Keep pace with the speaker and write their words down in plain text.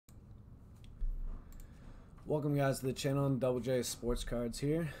Welcome guys to the channel. Double J Sports Cards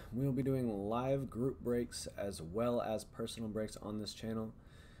here. We will be doing live group breaks as well as personal breaks on this channel.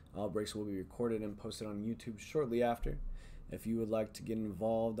 All breaks will be recorded and posted on YouTube shortly after. If you would like to get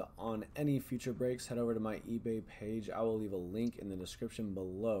involved on any future breaks, head over to my eBay page. I will leave a link in the description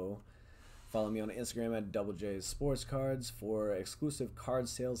below. Follow me on Instagram at Double J Sports Cards for exclusive card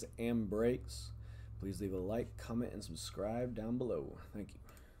sales and breaks. Please leave a like, comment, and subscribe down below. Thank you.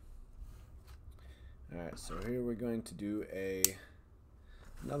 Alright, so here we're going to do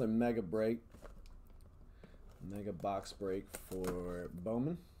another mega break, mega box break for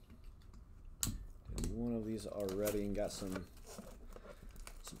Bowman. Did one of these already and got some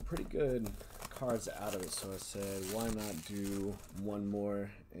pretty good cards out of it, so I said why not do one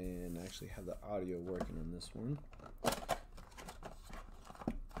more and actually have the audio working on this one.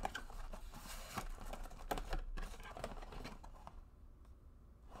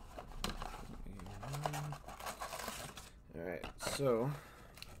 Alright, so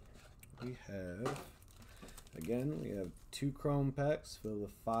we have two chrome packs filled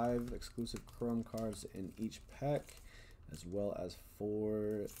with 5 exclusive chrome cards in each pack, as well as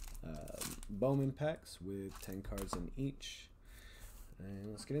 4 Bowman packs with 10 cards in each.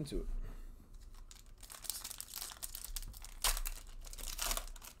 And let's get into it.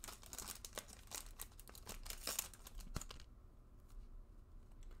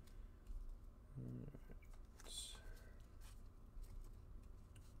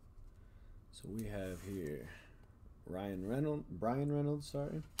 So we have here Brian Reynolds,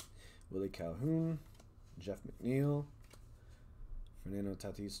 Willie Calhoun, Jeff McNeil, Fernando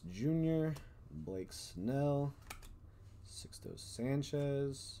Tatis Jr., Blake Snell, Sixto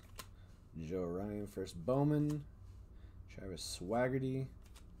Sanchez, Joe Ryan first Bowman, Travis Swaggerty,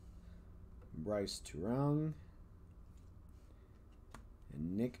 Bryce Turang,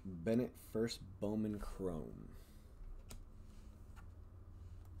 and Nick Bennett first Bowman Chrome.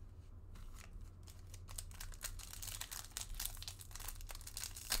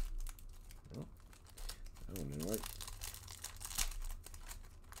 That one didn't work.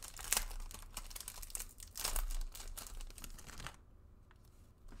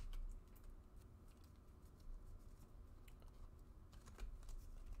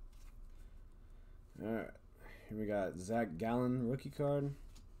 Alright, here we got Zach Gallen rookie card,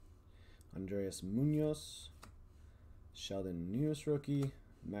 Andres Munoz, Sheldon Neuse rookie,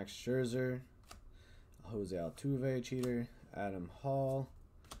 Max Scherzer, Jose Altuve cheater, Adam Hall,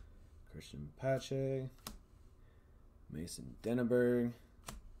 Christian Pache, Mason Denneberg,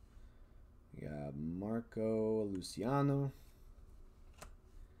 we got Marco Luciano,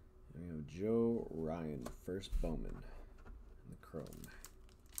 and we have Joe Ryan, first Bowman in the chrome.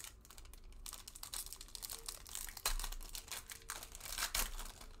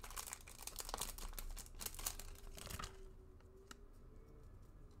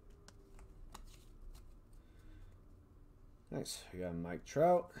 Nice. We got Mike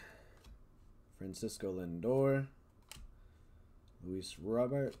Trout, Francisco Lindor, Luis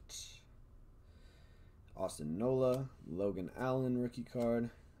Robert, Austin Nola, Logan Allen rookie card,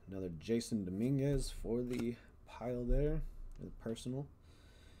 another Jason Dominguez for the pile there, the personal,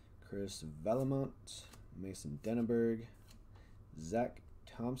 Chris Vallimont, Mason Denneberg, Zach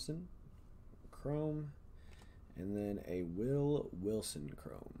Thompson chrome, and then a Will Wilson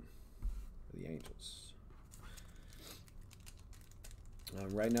chrome for the Angels.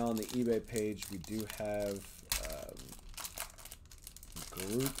 Right now on the eBay page, we do have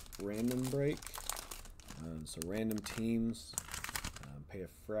group random break. So random teams pay a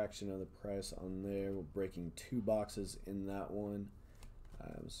fraction of the price on there. We're breaking 2 boxes in that one.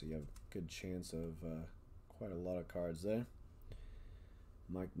 So you have a good chance of quite a lot of cards there.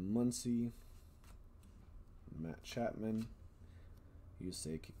 Mike Muncy, Matt Chapman,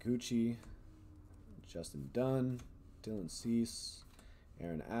 Yusei Kikuchi, Justin Dunn, Dylan Cease,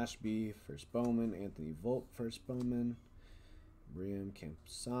 Aaron Ashby, first Bowman, Anthony Volpe, first Bowman, Brian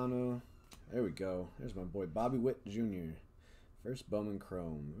Campusano. There we go. There's my boy Bobby Witt Jr., first Bowman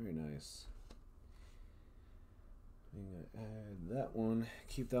Chrome. Very nice. I'm going to add that one.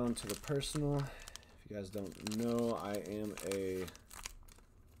 Keep that one to the personal. If you guys don't know, I am a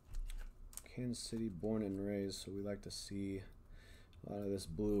Kansas City born and raised, so we like to see a lot of this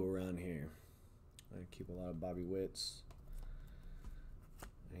blue around here. I keep a lot of Bobby Witts.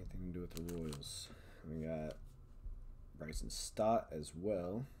 Anything to do with the Royals. We got Bryson Stott as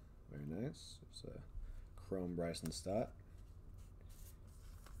well. Very nice. It's a chrome Bryson Stott.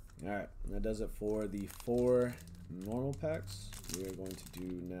 Alright, that does it for the 4 normal packs. We are going to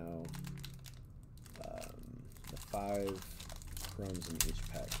do now the 5 chromes in each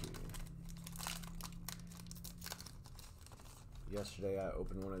pack here. Yesterday I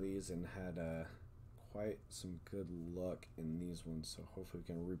opened one of these and had quite some good luck in these ones, so hopefully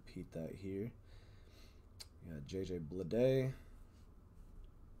we can repeat that here. We got JJ Bleday,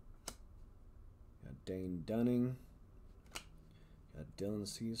 got Dane Dunning, got Dylan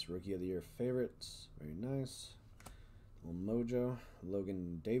Cease, Rookie of the Year favorites, very nice. Little Mojo,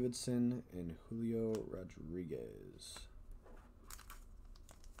 Logan Davidson, and Julio Rodriguez.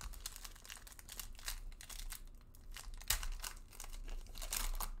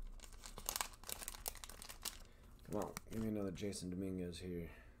 Come on, give me another Jason Dominguez here.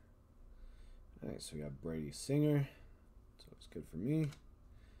 Alright, so we got Brady Singer, so it's good for me.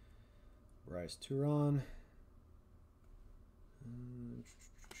 Bryce Turon.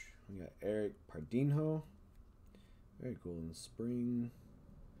 We got Eric Pardinho. Very cool in the spring.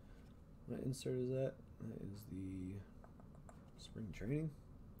 What insert is that? That is the spring training.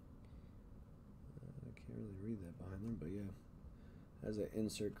 I can't really read that behind them, but yeah. Has an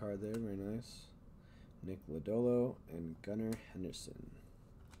insert card there, very nice. Nick Lodolo and Gunnar Henderson.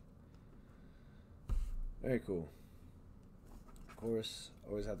 Very cool. Of course,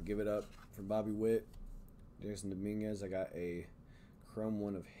 always have to give it up for Bobby Witt. Jason Dominguez, I got a chrome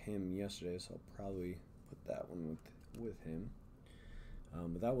one of him yesterday, so I'll probably put that one with him.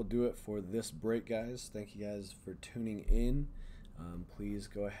 But that will do it for this break, guys. Thank you guys for tuning in. Please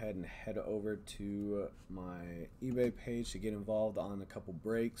go ahead and head over to my eBay page to get involved on a couple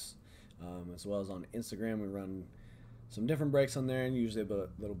breaks, as well as on Instagram. We run some different breaks on there and usually a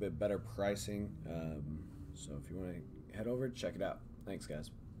little bit better pricing. So if you want to head over, check it out. Thanks, guys.